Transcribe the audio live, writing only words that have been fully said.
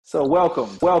So welcome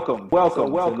to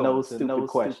No Stupid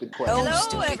Questions.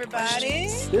 Hello, everybody.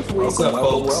 This week,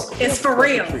 welcome. It's for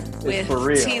real. It's With for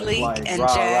real. T-Leak Like, and rah,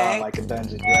 rah, Jag. like a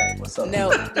dungeon drag. What's up? No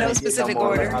specific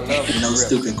order. I love it. No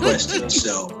Stupid Questions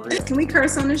show. Can we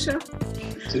curse on the show?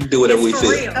 Just do whatever we It's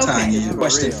feel. for real. Tanya, Okay. your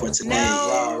question For for today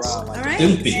No. is All right.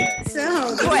 stupid.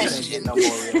 So, Question. No more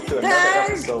to another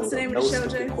episode What's the name of of No the show,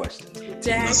 Stupid Jay? Questions.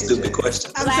 Jag. No Stupid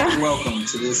Questions. I'm sorry. Welcome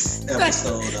to this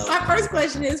episode of My first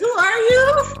question is, who are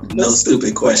you? No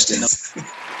Stupid Questions.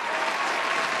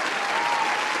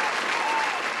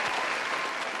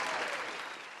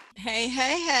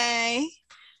 Hey.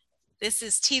 This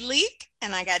is T-Leak,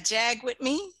 and I got Jag with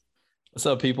me. What's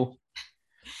up, people?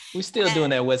 We still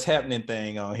doing that what's happening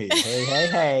thing on here.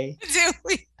 Hey. Do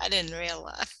we? I didn't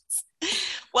realize.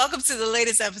 Welcome to the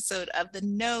latest episode of the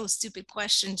No Stupid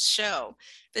Questions show,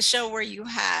 the show where you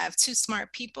have two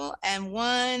smart people and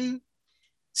one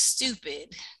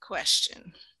stupid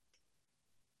question.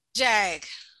 Jag,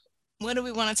 what do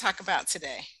we want to talk about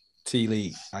today?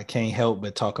 T-Leak, I can't help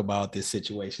but talk about this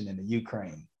situation in the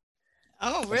Ukraine.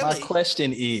 Oh, really? My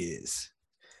question is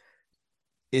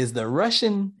the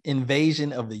Russian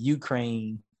invasion of the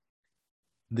Ukraine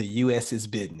the U.S.'s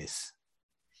business?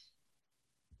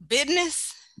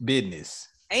 Business?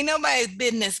 Ain't nobody's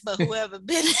business but whoever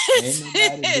business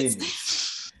Ain't nobody is.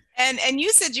 business. And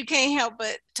you said you can't help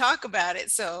but talk about it.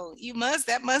 So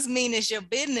that must mean it's your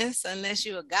business unless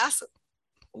you're a gossip.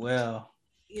 Well,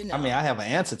 You know. I mean, I have an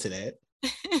answer to that.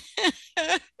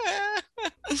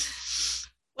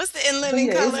 What's the in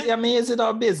living color? Is it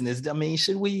our business? I mean,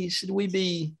 should we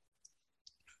be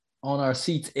on our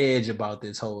seat's edge about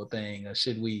this whole thing, or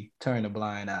should we turn a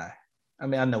blind eye? I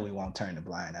mean, I know we won't turn a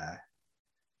blind eye.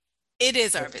 It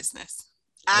is our business,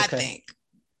 I Okay. think.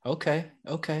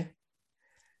 Okay.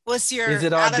 What's your Is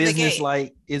it our out of the business gate?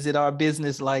 like? Is it our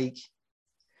business like?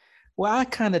 Well, I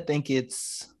kind of think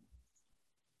it's.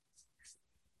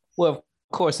 Well, of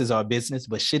course, it's our business,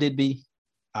 but should it be?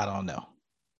 I don't know.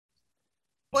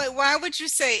 Why would you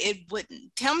say it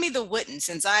wouldn't? Tell me the wouldn't,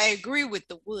 since I agree with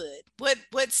the would.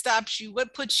 What stops you?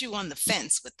 What puts you on the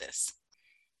fence with this?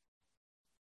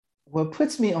 What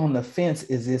puts me on the fence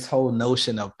is this whole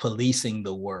notion of policing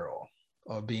the world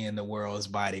or being the world's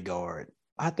bodyguard.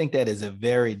 I think that is a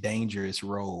very dangerous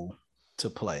role to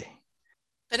play.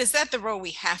 But is that the role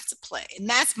we have to play? And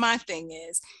that's my thing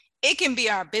is, it can be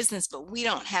our business, but we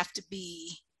don't have to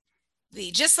be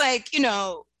just like,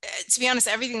 to be honest,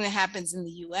 everything that happens in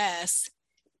the US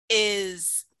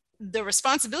is the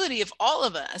responsibility of all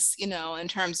of us, in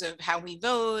terms of how we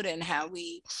vote and how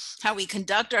we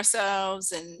conduct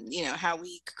ourselves and, how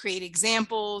we create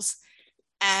examples.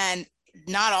 And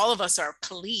not all of us are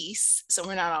police. So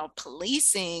we're not all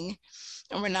policing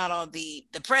and we're not all the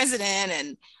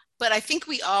president. But I think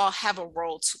we all have a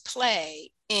role to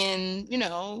play in,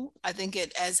 I think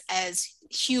it as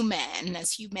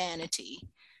humanity.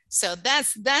 So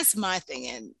that's my thing,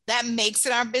 and that makes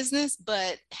it our business.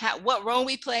 But what role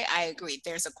we play, I agree.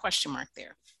 There's a question mark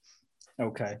there.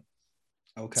 Okay.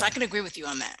 So I can agree with you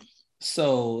on that.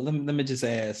 So let me just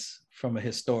ask from a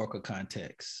historical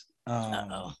context.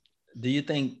 Do you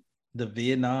think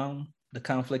the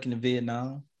conflict in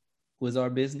Vietnam was our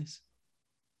business?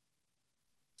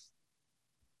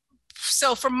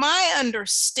 So from my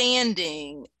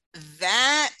understanding,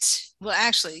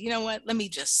 actually, you know what? Let me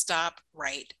just stop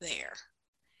right there.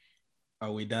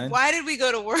 Are we done? Why did we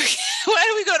go to war? Why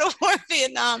did we go to war in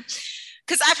Vietnam?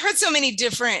 Because I've heard so many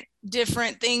different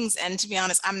things, and to be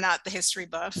honest, I'm not the history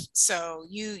buff. So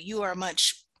you are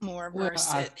much more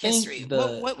versed in history.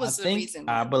 What was the reason?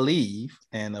 I believe,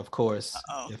 and of course,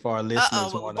 if our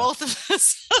listeners want to, both of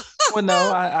us. Well,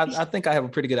 no, I think I have a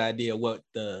pretty good idea what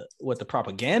the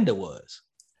propaganda was.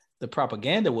 The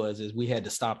propaganda is we had to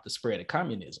stop the spread of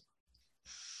communism.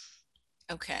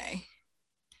 Okay.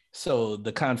 So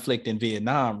the conflict in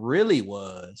Vietnam really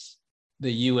was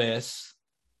the U.S.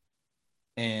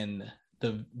 and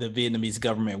the Vietnamese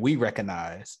government we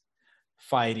recognize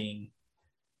fighting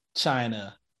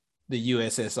China, the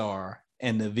USSR,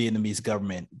 and the Vietnamese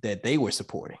government that they were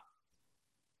supporting.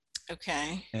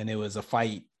 Okay. And it was a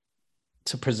fight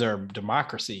to preserve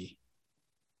democracy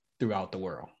throughout the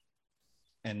world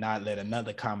and not let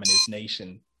another communist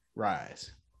nation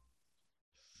rise.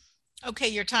 Okay,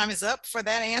 your time is up for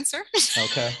that answer.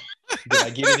 Okay. Did I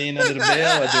get it in under the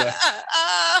bell, or do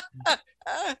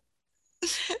I?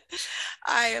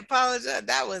 I apologize.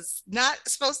 That was not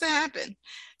supposed to happen.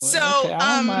 Well, so okay.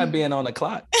 I don't mind being on the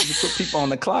clock. You put people on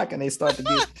the clock and they start to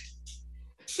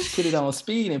put it on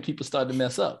speed and people start to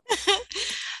mess up.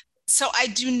 So I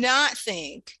do not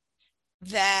think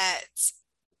that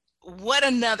what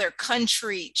another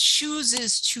country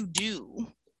chooses to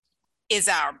do is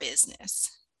our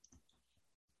business.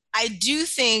 I do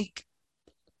think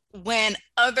when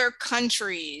other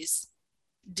countries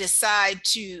decide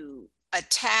to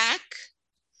attack,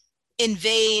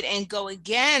 invade, and go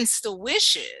against the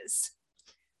wishes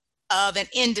of an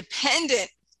independent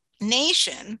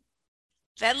nation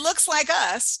that looks like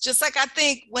us, just like I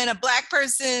think when a Black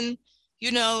person,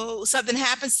 something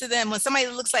happens to them, when somebody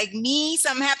that looks like me,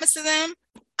 something happens to them,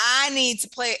 I need to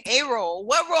play a role.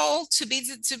 What role to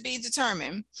be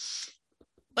determined?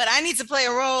 But I need to play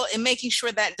a role in making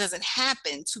sure that doesn't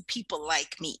happen to people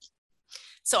like me.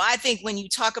 So I think when you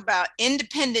talk about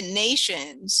independent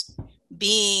nations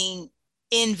being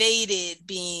invaded,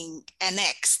 being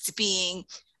annexed, being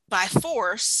by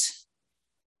force,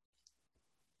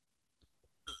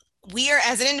 we are,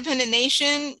 as an independent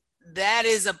nation, that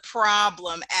is a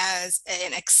problem as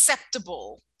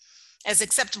acceptable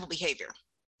behavior.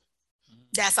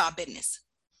 That's our business.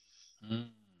 Mm.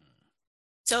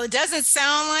 So it doesn't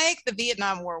sound like the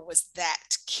Vietnam War was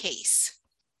that case.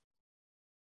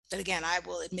 But again, I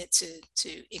will admit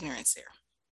to ignorance there.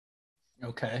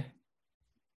 Okay.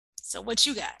 So what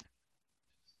you got?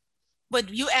 But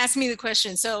you asked me the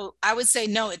question. So I would say,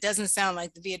 no, it doesn't sound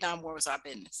like the Vietnam War was our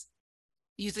business.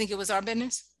 You think it was our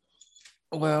business?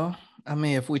 Well, I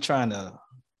mean, if we're trying to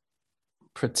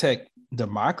protect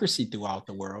democracy throughout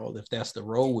the world, if that's the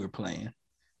role we're playing,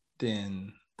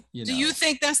 then, Do you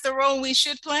think that's the role we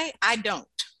should play? I don't.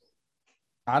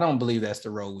 I don't believe that's the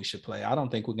role we should play. I don't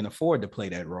think we can afford to play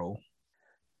that role.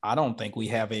 I don't think we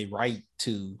have a right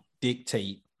to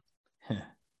dictate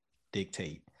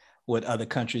what other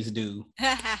countries do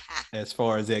as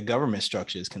far as their government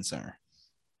structure is concerned.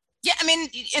 Yeah, I mean,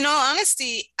 in all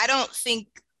honesty, I think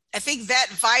that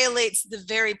violates the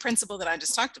very principle that I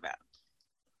just talked about.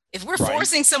 If we're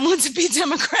forcing someone to be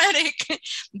democratic,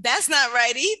 that's not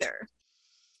right either.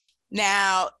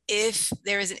 Now, if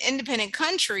there is an independent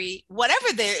country,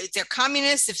 whatever they're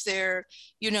communist, if they're,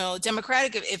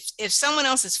 democratic, if someone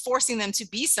else is forcing them to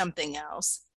be something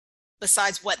else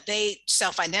besides what they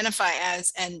self-identify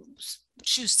as and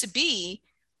choose to be,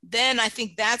 then I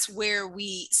think that's where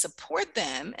we support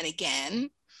them. And again,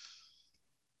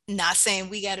 not saying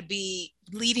we got to be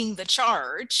leading the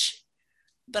charge,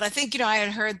 but I think, I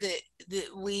had heard that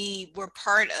we were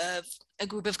part of a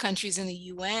group of countries in the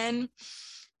UN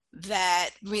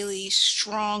that really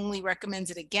strongly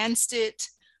recommended against it.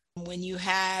 When you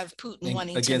have Putin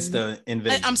wanting against the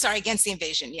invasion. Against the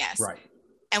invasion, yes. Right.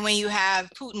 And when you have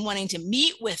Putin wanting to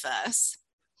meet with us,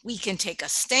 we can take a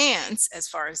stance as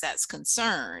far as that's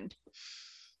concerned.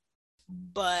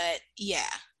 But yeah,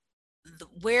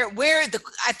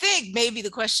 I think maybe the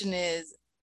question is,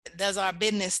 does our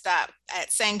business stop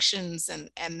at sanctions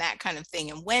and that kind of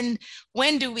thing? And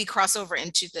when do we cross over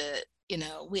into the,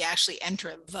 we actually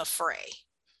enter the fray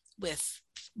with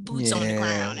boots on the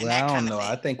ground and that kind of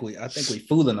thing? I think we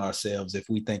fooling ourselves if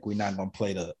we think we're not going to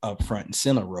play the up front and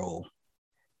center role.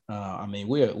 I mean,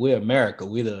 we're America.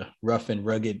 We're the rough and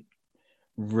rugged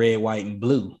red, white, and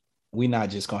blue. We're not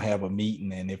just going to have a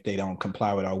meeting, and if they don't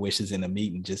comply with our wishes in the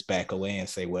meeting, just back away and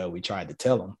say, well, we tried to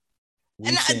tell them.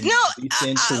 We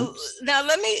send troops. Now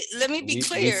let me be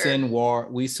clear. We send war.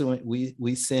 We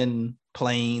send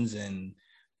planes and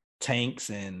tanks,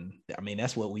 and I mean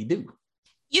that's what we do.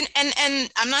 And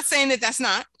I'm not saying that that's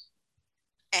not.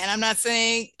 And I'm not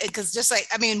saying, because just like,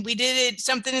 I mean, we did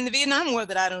something in the Vietnam War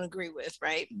that I don't agree with,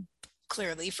 right?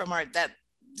 Clearly from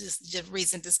just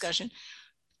recent discussion.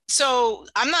 So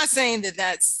I'm not saying that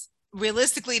that's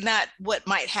realistically not what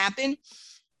might happen,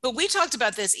 but we talked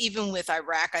about this even with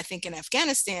Iraq, I think, in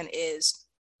Afghanistan, is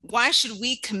why should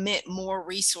we commit more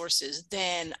resources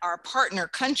than our partner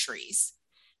countries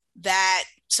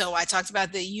so I talked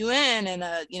about the UN and,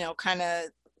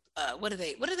 what do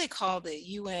they call the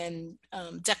UN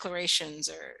declarations,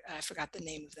 or I forgot the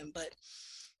name of them, but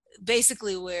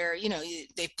basically where,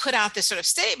 they put out this sort of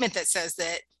statement that says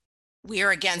that we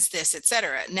are against this, et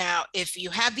cetera. Now, if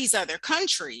you have these other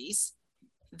countries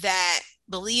that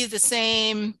believe the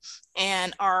same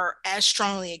and are as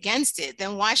strongly against it,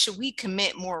 then why should we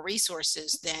commit more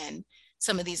resources than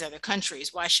some of these other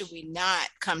countries? Why should we not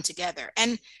come together?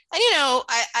 And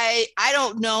I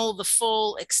don't know the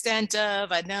full extent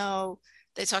of, I know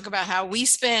they talk about how we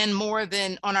spend more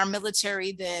on our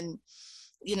military than,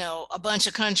 a bunch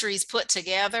of countries put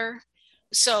together.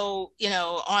 So,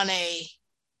 on a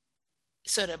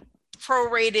sort of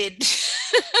prorated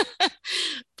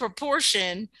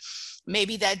proportion,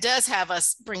 maybe that does have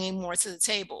us bringing more to the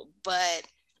table, but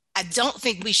I don't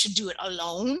think we should do it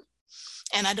alone.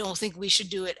 And I don't think we should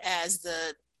do it as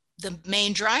the the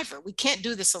main driver. We can't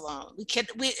do this alone.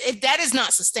 That is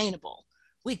not sustainable.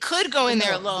 We could go in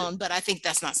there alone, but I think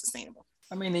that's not sustainable.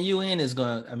 I mean, the UN is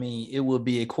going to, it will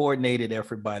be a coordinated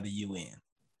effort by the UN.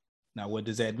 Now, what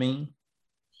does that mean?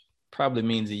 Probably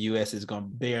means the US is going to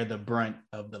bear the brunt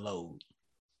of the load,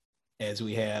 as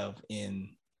we have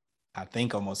in, I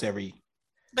think, almost every.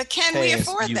 But can we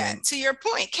afford that? To your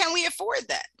point, can we afford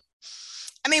that?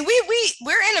 I mean,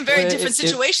 we're in a very different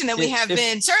situation than we have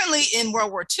been, certainly in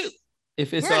World War II.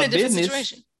 If it's our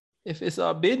business, if it's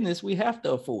our business, we have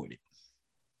to afford it.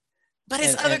 But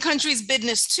it's other countries'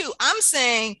 business too. I'm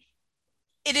saying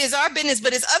it is our business,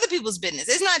 but it's other people's business.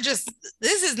 It's not just,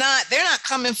 they're not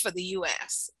coming for the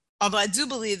US. Although I do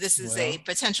believe this is a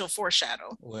potential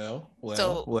foreshadow.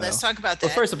 So let's talk about that.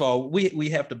 Well, first of all, we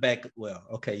have to back. Well,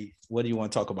 okay. What do you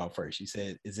want to talk about first? You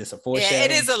said, is this a foreshadow? Yeah,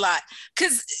 it is a lot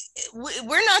because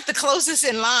we're not the closest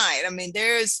in line. I mean,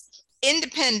 there's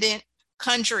independent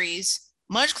countries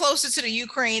much closer to the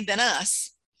Ukraine than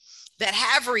us that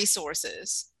have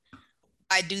resources.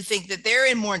 I do think that they're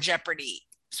in more jeopardy,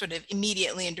 sort of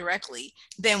immediately and directly,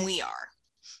 than we are,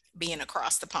 being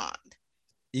across the pond.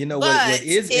 You know, what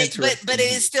is interesting, but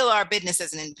it is still our business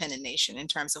as an independent nation in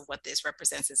terms of what this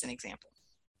represents as an example.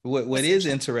 What is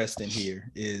interesting here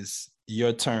is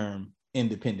your term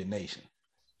independent nation,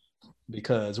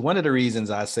 because one of the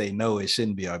reasons I say no, it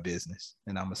shouldn't be our business,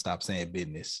 and I'm gonna stop saying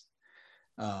business.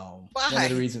 Why? One of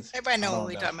the reasons, everybody know what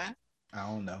we're talking about. I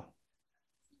don't know.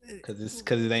 Because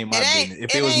it ain't my business.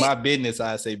 If it was my business,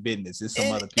 I'd say business. It's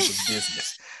some other people's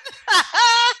business.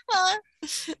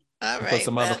 All right. For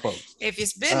some other folks. If you're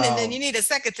spending, then you need a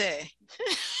secretary.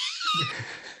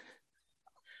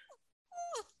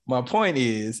 My point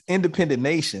is, independent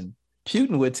nation.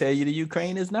 Putin would tell you the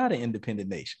Ukraine is not an independent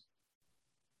nation.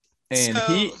 And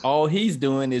all he's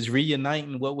doing is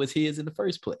reuniting what was his in the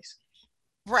first place.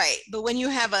 Right, but when you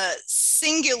have a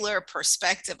singular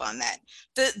perspective on that,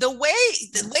 the way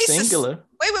singular.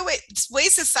 The way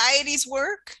societies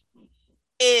work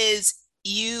is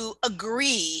you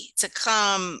agree to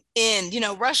come in. You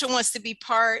know, Russia wants to be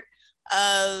part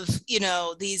of,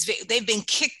 they've been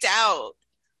kicked out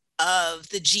of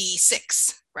the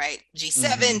G6, right?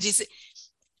 G7, G6,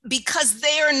 because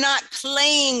they are not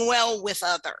playing well with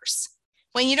others.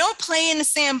 When you don't play in the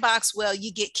sandbox well,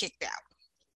 you get kicked out.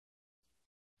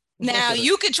 Now,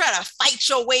 you could try to fight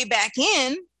your way back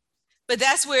in, but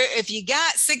that's where if you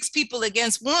got 6 people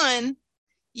against 1,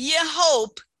 you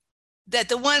hope that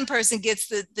the one person gets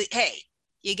the hey,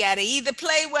 you got to either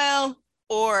play well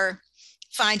or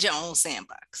find your own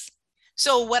sandbox.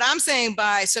 So what I'm saying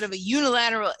by sort of a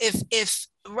unilateral, if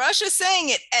Russia's saying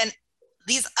it and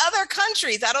these other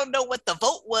countries, I don't know what the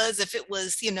vote was, if it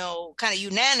was, kind of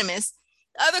unanimous,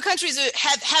 other countries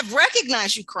have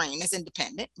recognized Ukraine as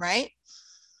independent, right?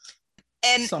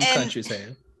 And some countries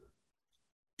have.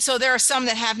 So there are some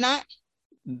that have not.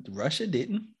 Russia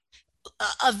didn't.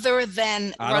 Other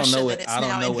than Russia,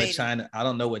 I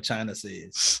don't know what China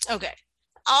says. Okay.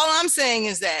 All I'm saying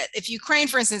is that if Ukraine,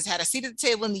 for instance, had a seat at the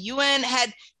table and the UN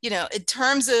had, in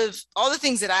terms of all the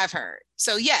things that I've heard.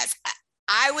 So yes,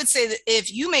 I would say that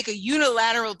if you make a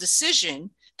unilateral decision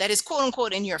that is quote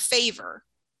unquote in your favor,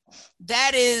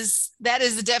 that is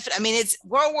the definite. I mean, it's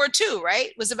World War II, right?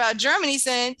 It was about Germany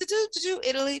saying,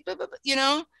 Italy,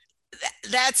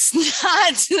 that's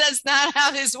not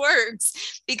how this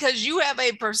works, because you have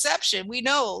a perception. We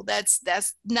know that's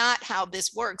not how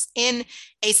this works in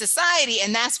a society,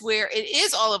 and that's where it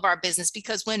is all of our business.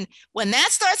 Because when that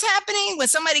starts happening, when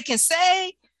somebody can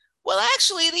say, well,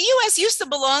 actually, the U.S. used to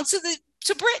belong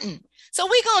to Britain, so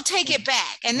we're gonna take it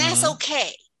back, and that's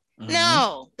okay.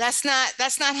 No, that's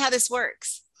not how this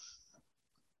works.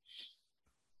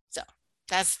 So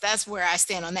that's where I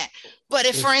stand on that. But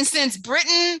if, for instance,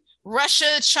 Britain,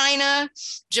 Russia, China,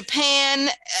 Japan,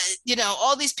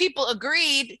 all these people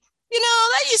agreed,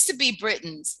 that used to be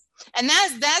Britain's. And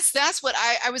that's what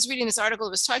I was reading this article.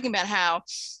 It was talking about how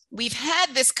we've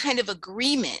had this kind of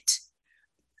agreement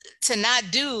to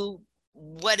not do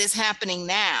what is happening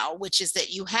now, which is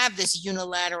that you have this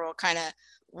unilateral kind of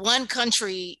one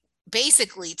country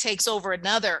basically takes over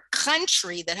another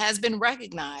country that has been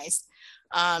recognized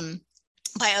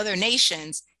by other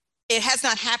nations. It has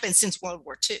not happened since World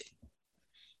War II.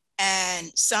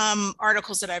 And some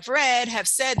articles that I've read have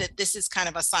said that this is kind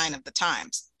of a sign of the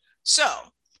times. So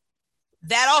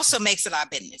that also makes it our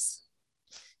business.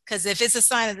 Because if it's a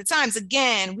sign of the times,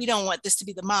 again, we don't want this to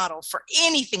be the model for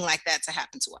anything like that to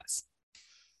happen to us.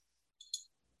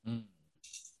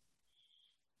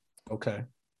 Okay.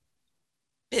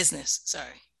 Business,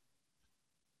 sorry.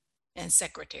 And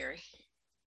secretary.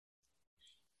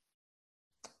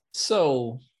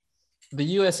 So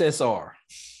The USSR.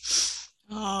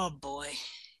 Oh boy.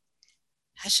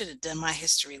 I should have done my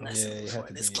history lesson before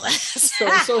this class.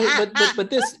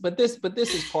 But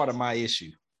this is part of my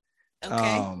issue.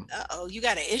 Okay. You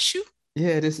got an issue?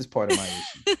 Yeah, this is part of my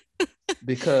issue.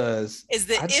 Because is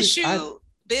the issue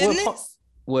business?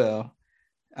 Well,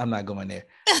 I'm not going there.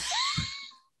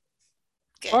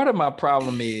 Okay. Part of my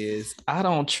problem is I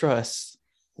don't trust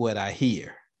what I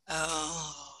hear.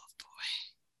 Oh boy.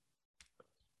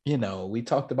 You know, we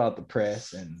talked about the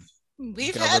press and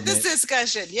we've had this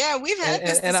discussion. Yeah, we've had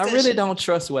this discussion. And I really don't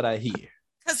trust what I hear.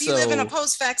 Because you live in a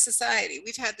post-fact society.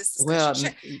 We've had this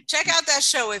discussion. Well, check out that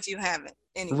show if you haven't.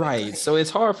 Anyway, right. So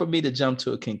it's hard for me to jump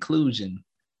to a conclusion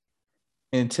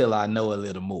until I know a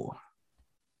little more.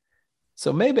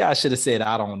 So maybe I should have said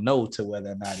I don't know to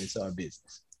whether or not it's our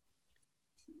business.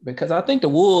 Because I think the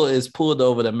wool is pulled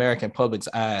over the American public's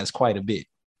eyes quite a bit.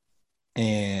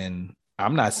 And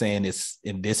I'm not saying this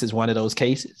is one of those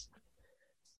cases,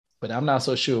 but I'm not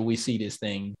so sure we see this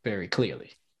thing very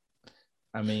clearly.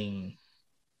 I mean,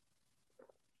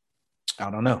 I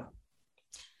don't know.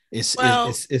 It's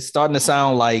starting to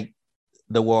sound like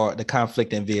the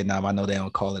conflict in Vietnam. I know they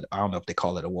don't call it, I don't know if they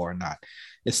call it a war or not.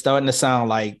 It's starting to sound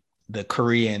like the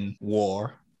Korean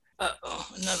War.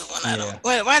 Another one.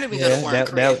 Why did we go to war?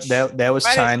 That was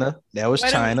China. That was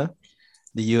China,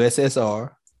 the USSR,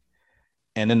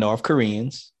 and the North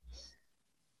Koreans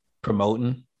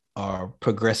promoting or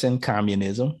progressing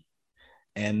communism,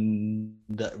 and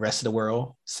the rest of the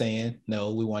world saying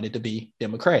no, we want it to be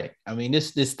democratic. I mean,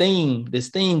 this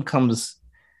theme comes.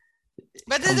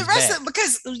 But then the rest of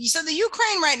because so the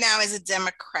Ukraine right now is a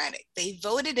democratic. They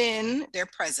voted in their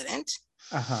president.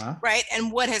 Right. And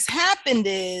what has happened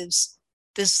is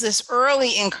this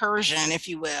early incursion, if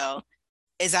you will,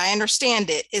 as I understand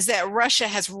it, is that Russia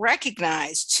has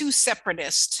recognized two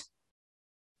separatist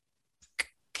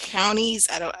counties.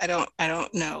 I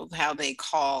don't know how they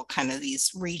call kind of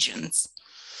these regions.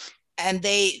 And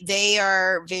they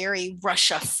are very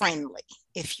Russia friendly,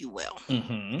 if you will.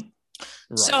 Mm-hmm.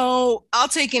 Right. So I'll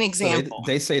take an example.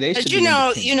 So they say they should.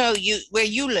 Where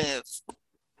you live,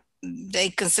 they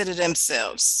consider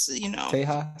themselves,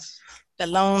 Tejas, the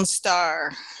Lone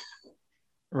Star.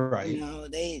 Right.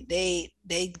 They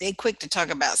quick to talk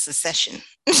about secession.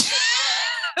 Yeah.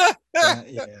 I don't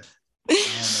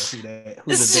know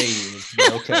who the they is,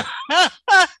 but okay.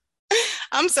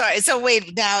 I'm sorry. So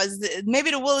wait, now maybe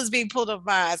the wool is being pulled over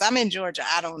my eyes. I'm in Georgia.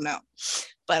 I don't know.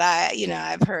 But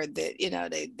I've heard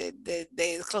that,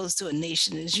 they're close to a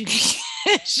nation as you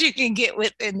can get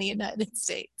within the United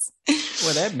States.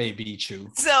 Well, that may be true.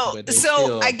 So I guess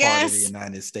part of the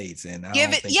United States, and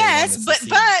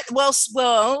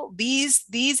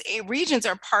these regions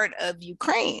are part of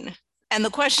Ukraine, and the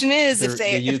question is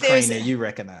the Ukraine that you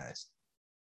recognize,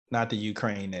 not the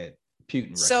Ukraine that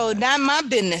Putin recognized. So not my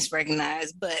business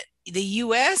recognized, but the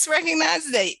U.S.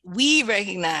 recognizes that we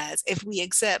recognize if we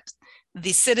accept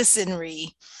the citizenry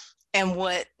and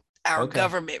what our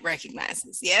government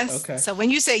recognizes. Yes. Okay. So when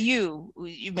you say you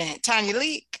meant Tanya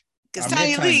Leak, because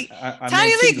Tanya Leak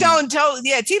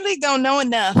don't know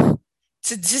enough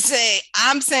to just say.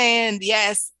 I'm saying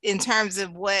yes in terms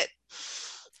of what.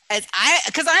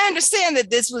 Because I understand that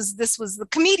this was the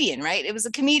comedian, right? It was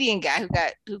a comedian guy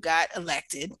who got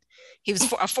elected. He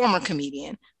was a former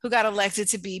comedian who got elected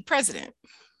to be president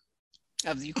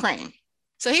of the Ukraine.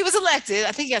 So he was elected.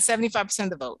 I think he got 75% of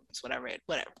the vote. That's what I read.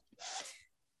 Whatever.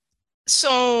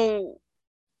 So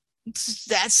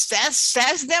that's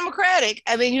democratic.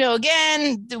 I mean,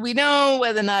 again, do we know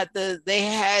whether or not they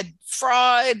had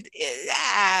fraud?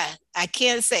 I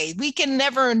can't say. We can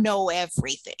never know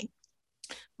everything.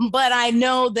 But I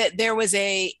know that there was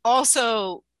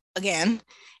well,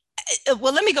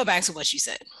 let me go back to what you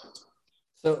said.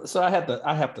 So I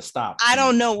have to stop. I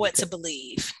don't know what to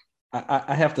believe.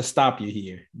 I have to stop you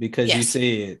here because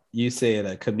you said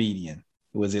a comedian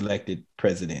was elected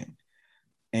president.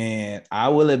 And I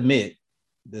will admit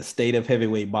the state of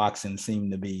heavyweight boxing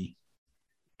seemed to be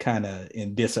kind of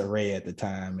in disarray at the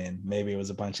time. And maybe it was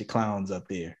a bunch of clowns up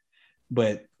there.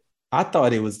 But I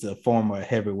thought it was the former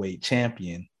heavyweight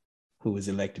champion who was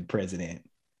elected president,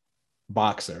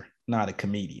 boxer, not a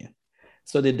comedian.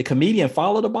 So did the comedian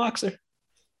follow the boxer?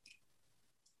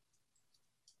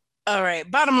 All right.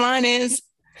 Bottom line is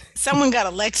someone got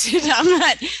elected.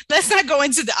 Let's not go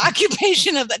into the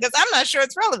occupation of that because I'm not sure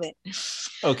it's relevant.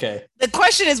 Okay. The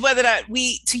question is whether or not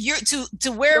we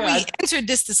entered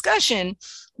this discussion,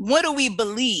 what do we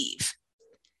believe?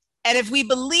 And if we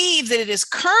believe that it is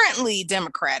currently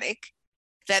democratic,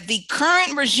 that the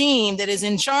current regime that is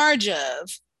in charge of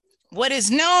what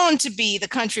is known to be the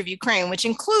country of Ukraine, which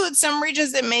includes some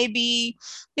regions that may be,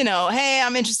 hey,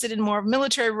 I'm interested in more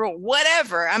military rule,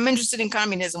 whatever. I'm interested in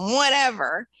communism,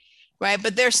 whatever, right?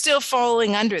 But they're still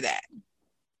falling under that.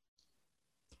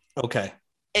 Okay.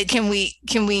 Can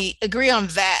we agree on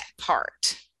that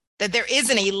part? That there is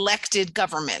an elected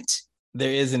government.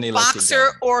 There is an elected boxer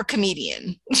government. or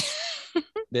comedian.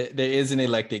 There is an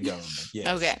elected government. Yes.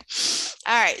 Okay.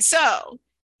 All right. So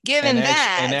given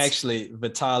that. And actually,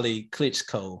 Vitaly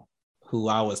Klitschko, who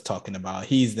I was talking about,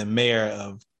 he's the mayor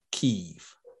of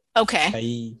Kiev.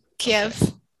 Okay. Kiev.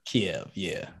 Okay. Kiev,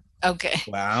 yeah. Okay.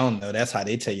 Well, I don't know. That's how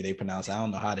they tell you they pronounce it. I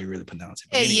don't know how they really pronounce it.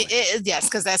 Anyway. Yes,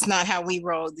 because that's not how we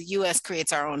roll. The U.S.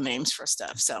 creates our own names for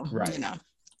stuff. So, right.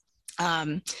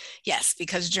 Yes,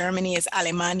 because Germany is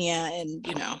Alemania, and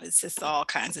it's just all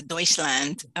kinds of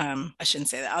Deutschland. I shouldn't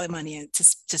say that. Alemania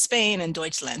to Spain and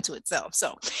Deutschland to itself.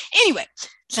 So anyway,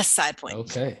 just a side point.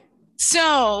 Okay.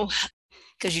 So,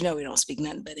 because we don't speak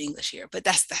nothing but English here, but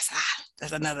that's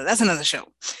another show.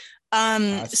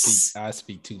 I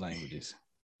speak 2 languages.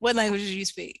 What languages do you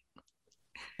speak?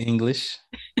 English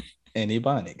and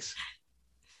Ebonics.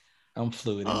 I'm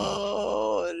fluid in both.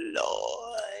 Oh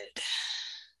Lord.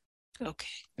 Okay.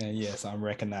 And yes, I'm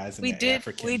recognizing we did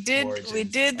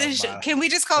this. My, can we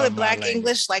just call it Black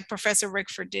English like Professor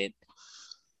Rickford did?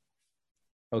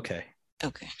 Okay.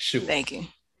 Sure. Thank you.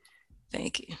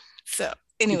 So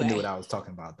anyway, you knew what I was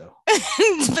talking about though.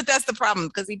 But that's the problem,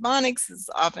 because Ebonics is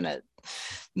often a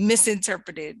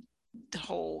misinterpreted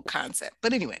whole concept.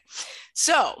 But anyway,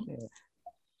 so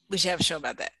we should have a show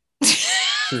about that.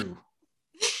 True.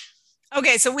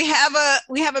 Okay, so we have a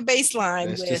baseline.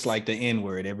 It's just like the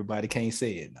N-word. Everybody can't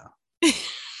say it now.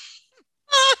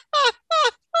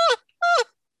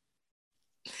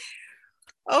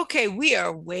 Okay, we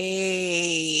are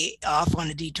way off on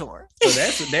a detour. So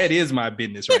that is my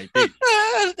business right there.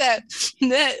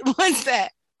 What's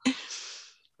that?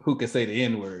 Who can say the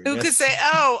N-word? Who could say?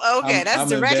 Oh, okay,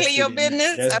 that's directly your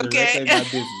business. That's okay, directly my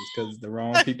business, because the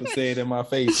wrong people say it in my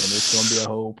face, and it's going to be a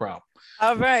whole problem.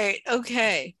 All right.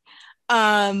 Okay.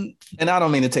 And I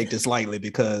don't mean to take this lightly,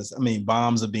 because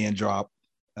bombs are being dropped,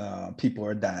 people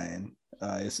are dying.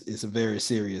 It's a very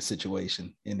serious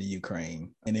situation in the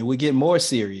Ukraine, and it would get more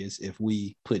serious if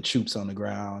we put troops on the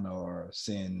ground or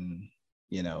send,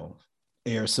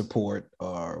 air support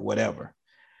or whatever.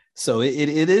 So it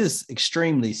is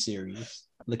extremely serious.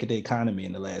 Look at the economy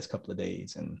in the last couple of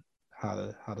days and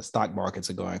how the stock markets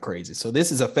are going crazy. So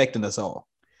this is affecting us all,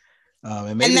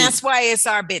 and that's why it's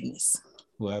our business.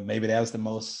 Well, maybe that was the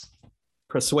most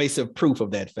persuasive proof of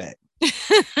that fact.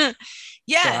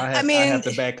 Yeah, so I have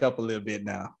to back up a little bit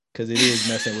now, because it is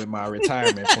messing with my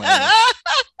retirement plan.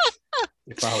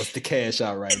 If I was to cash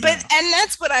out now. And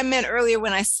that's what I meant earlier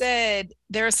when I said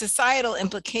there are societal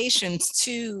implications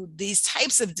to these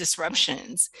types of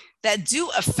disruptions that do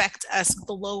affect us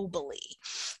globally.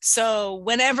 So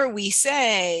whenever we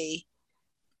say,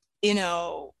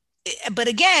 but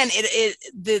again,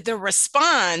 the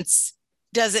response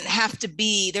doesn't have to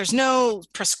be, there's no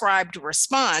prescribed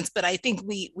response, but I think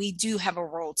we do have a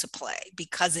role to play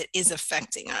because it is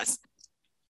affecting us.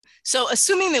 So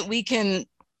assuming that we can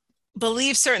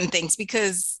believe certain things,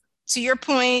 because to your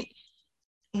point,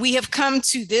 we have come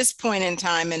to this point in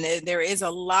time and there is a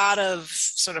lot of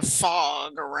sort of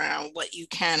fog around what you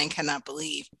can and cannot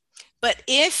believe. But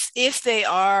if they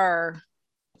are,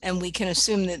 and we can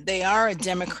assume that they are a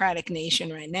democratic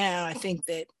nation right now, I think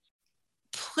that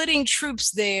putting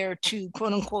troops there to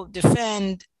quote unquote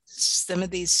defend some of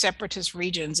these separatist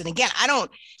regions. And again,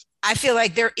 I feel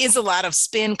like there is a lot of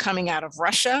spin coming out of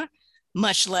Russia,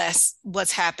 much less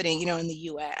what's happening, in the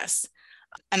US.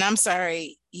 And I'm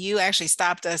sorry, you actually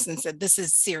stopped us and said, this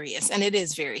is serious. And it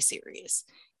is very serious.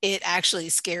 It actually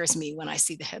scares me when I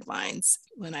see the headlines,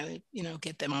 when I,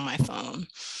 get them on my phone,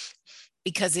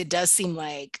 because it does seem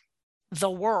like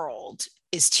the world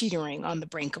is teetering on the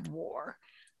brink of war,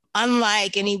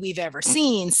 unlike any we've ever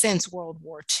seen since World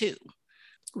War II,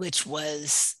 which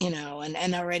was,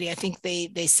 and already I think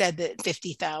they said that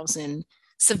 50,000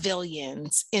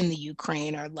 civilians in the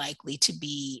Ukraine are likely to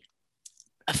be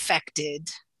affected,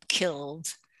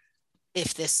 killed,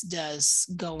 if this does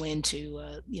go into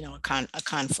a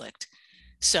conflict.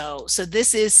 So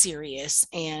this is serious,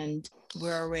 and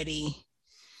we're already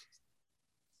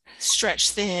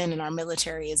stretched thin, and our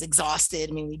military is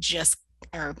exhausted. We just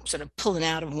are sort of pulling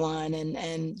out of one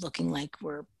and looking like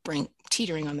we're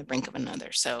teetering on the brink of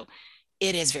another. So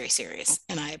it is very serious,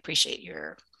 and I appreciate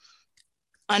your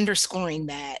underscoring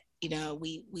that.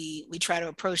 We try to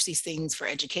approach these things for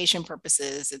education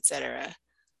purposes, et cetera,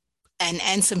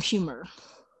 and some humor,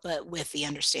 but with the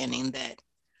understanding that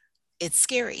it's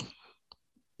scary.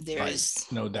 There is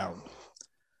no doubt.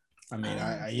 I mean,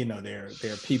 there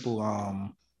are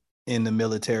people in the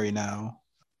military now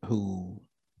who,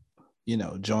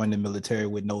 joined the military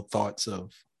with no thoughts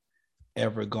of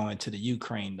ever going to the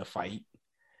Ukraine to fight.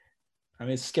 I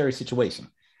mean, it's a scary situation.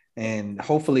 And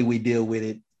hopefully we deal with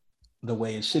it the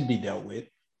way it should be dealt with.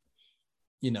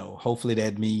 Hopefully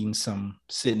that means some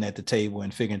sitting at the table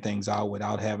and figuring things out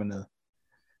without having to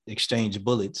exchange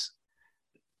bullets.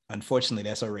 Unfortunately,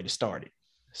 that's already started.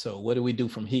 So what do we do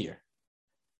from here?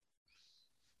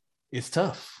 It's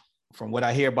tough. From what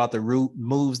I hear about the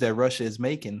moves that Russia is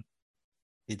making,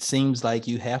 it seems like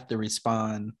you have to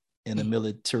respond in a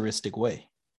militaristic way,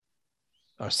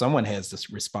 or someone has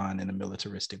to respond in a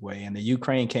militaristic way, and the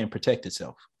Ukraine can't protect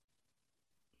itself.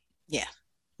 Yeah,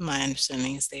 my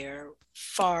understanding is they are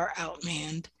far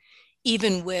outmanned,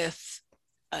 even with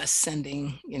us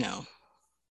sending,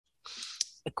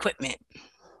 equipment.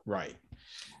 Right.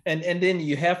 And then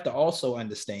you have to also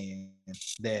understand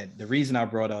that the reason I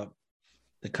brought up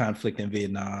the conflict in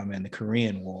Vietnam and the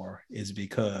Korean War is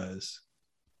because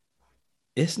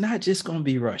it's not just going to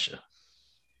be Russia.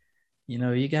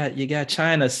 You got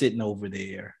China sitting over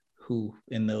there who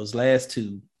in those last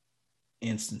two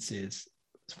instances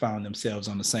found themselves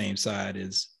on the same side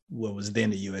as what was then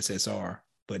the USSR,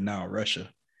 but now Russia.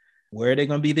 Where are they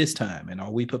going to be this time? And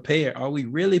are we prepared? Are we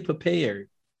really prepared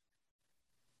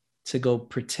to go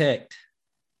protect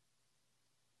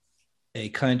a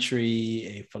country,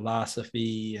 a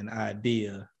philosophy, an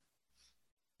idea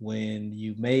when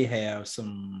you may have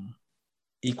some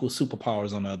equal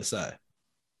superpowers on the other side?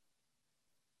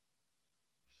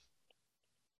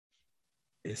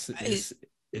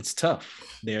 It's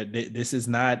tough. This is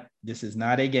not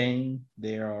a game.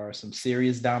 There are some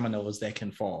serious dominoes that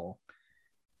can fall.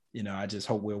 I just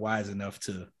hope we're wise enough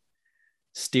to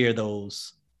steer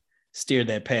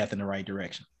that path in the right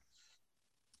direction.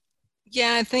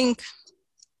 Yeah, I think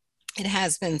it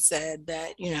has been said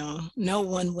that, no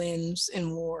one wins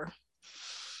in war.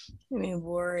 I mean,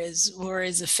 war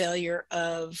is a failure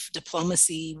of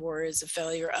diplomacy. War is a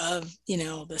failure of,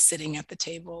 the sitting at the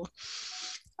table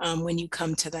when you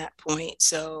come to that point.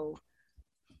 So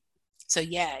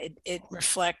yeah, it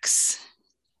reflects.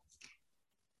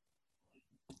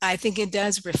 I think it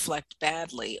does reflect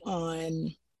badly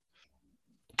on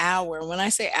when I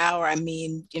say our, I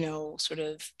mean, sort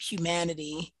of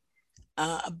humanity,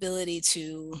 ability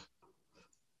to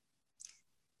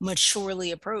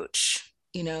maturely approach,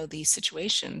 these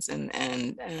situations. And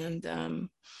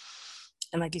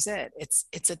like you said,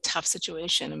 it's a tough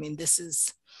situation. I mean, this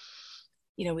is,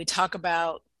 we talk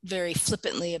about very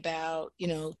flippantly about,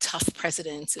 tough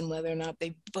presidents and whether or not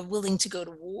they were willing to go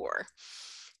to war.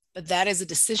 But that is a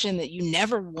decision that you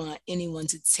never want anyone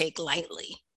to take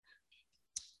lightly.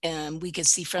 And we could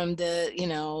see from the,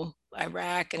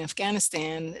 Iraq and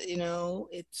Afghanistan,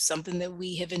 it's something that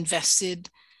we have invested,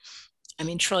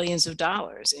 trillions of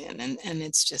dollars in. And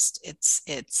it's just, it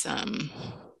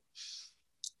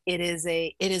is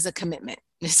a commitment.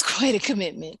 It's quite a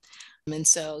commitment. And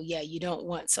so, yeah, you don't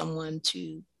want someone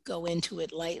to go into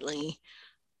it lightly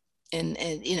and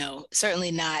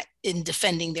certainly not in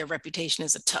defending their reputation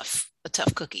as a tough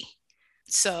cookie.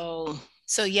 So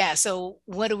yeah, so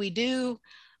what do we do?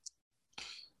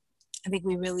 I think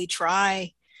we really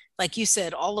try, like you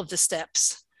said, all of the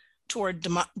steps toward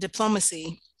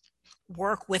diplomacy,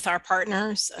 work with our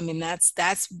partners. I mean,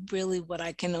 that's really what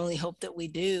I can only hope that we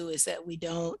do, is that we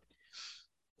don't,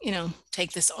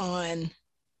 take this on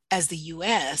as the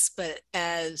US, but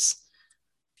as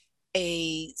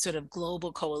a sort of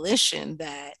global coalition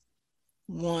that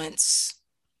wants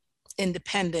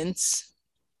independence,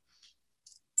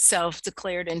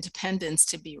 self-declared independence,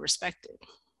 to be respected.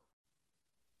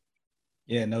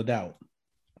 Yeah, no doubt.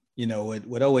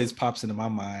 What always pops into my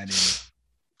mind is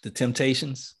The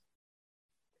Temptations,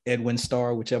 Edwin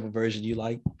Starr, whichever version you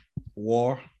like,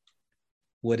 War.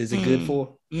 What is it good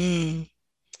for?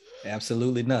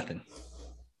 Absolutely nothing.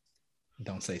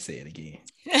 Don't say it again.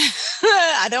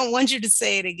 I don't want you to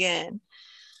say it again.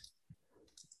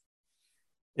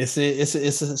 It's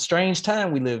a strange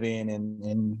time we live in,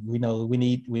 and we know we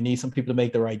need some people to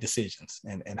make the right decisions,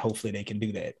 and hopefully they can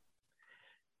do that.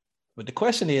 But the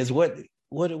question is, what do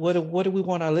we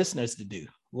want our listeners to do?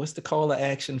 What's the call to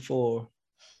action for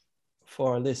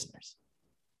our listeners?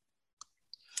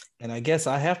 And I guess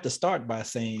I have to start by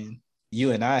saying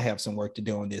you and I have some work to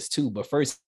do on this too. But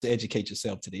first, educate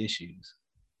yourself to the issues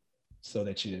so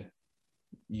that you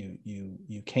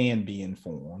can be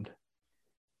informed.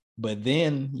 But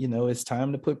then, it's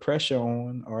time to put pressure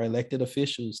on our elected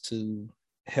officials to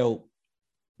help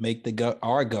make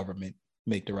our government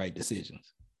make the right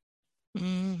decisions.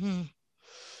 Mm-hmm.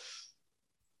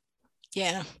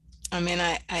 Yeah. I mean,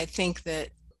 I think that,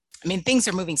 I mean, things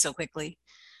are moving so quickly.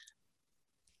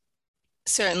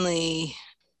 Certainly,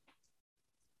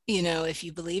 you know, if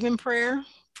you believe in prayer,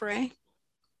 pray.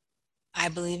 I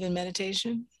believe in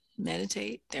meditation,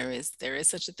 meditate. There is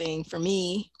such a thing for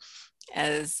me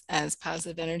as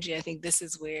positive energy. I think this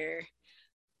is where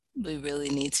we really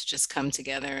need to just come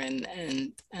together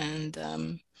and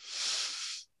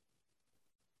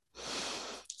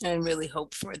really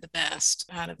hope for the best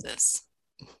out of this.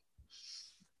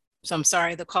 So I'm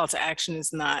sorry the call to action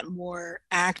is not more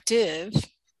active.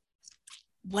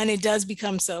 When it does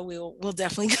become so, we'll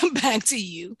definitely come back to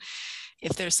you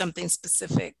if there's something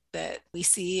specific that we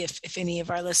see, if any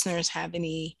of our listeners have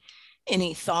any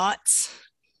thoughts.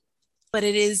 But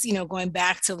it is, you know, going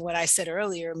back to what I said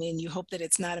earlier, I mean, you hope that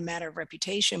it's not a matter of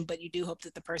reputation, but you do hope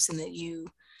that the person that you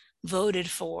voted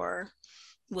for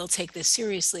will take this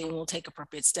seriously and will take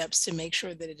appropriate steps to make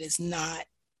sure that it is not,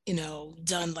 you know,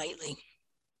 done lightly.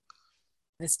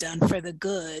 It's done for the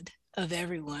good of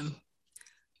everyone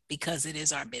because it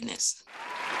is our business.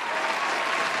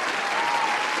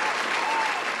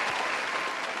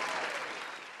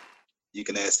 You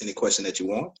can ask any question that you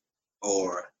want,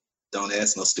 or don't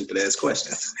ask no stupid ass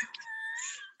questions.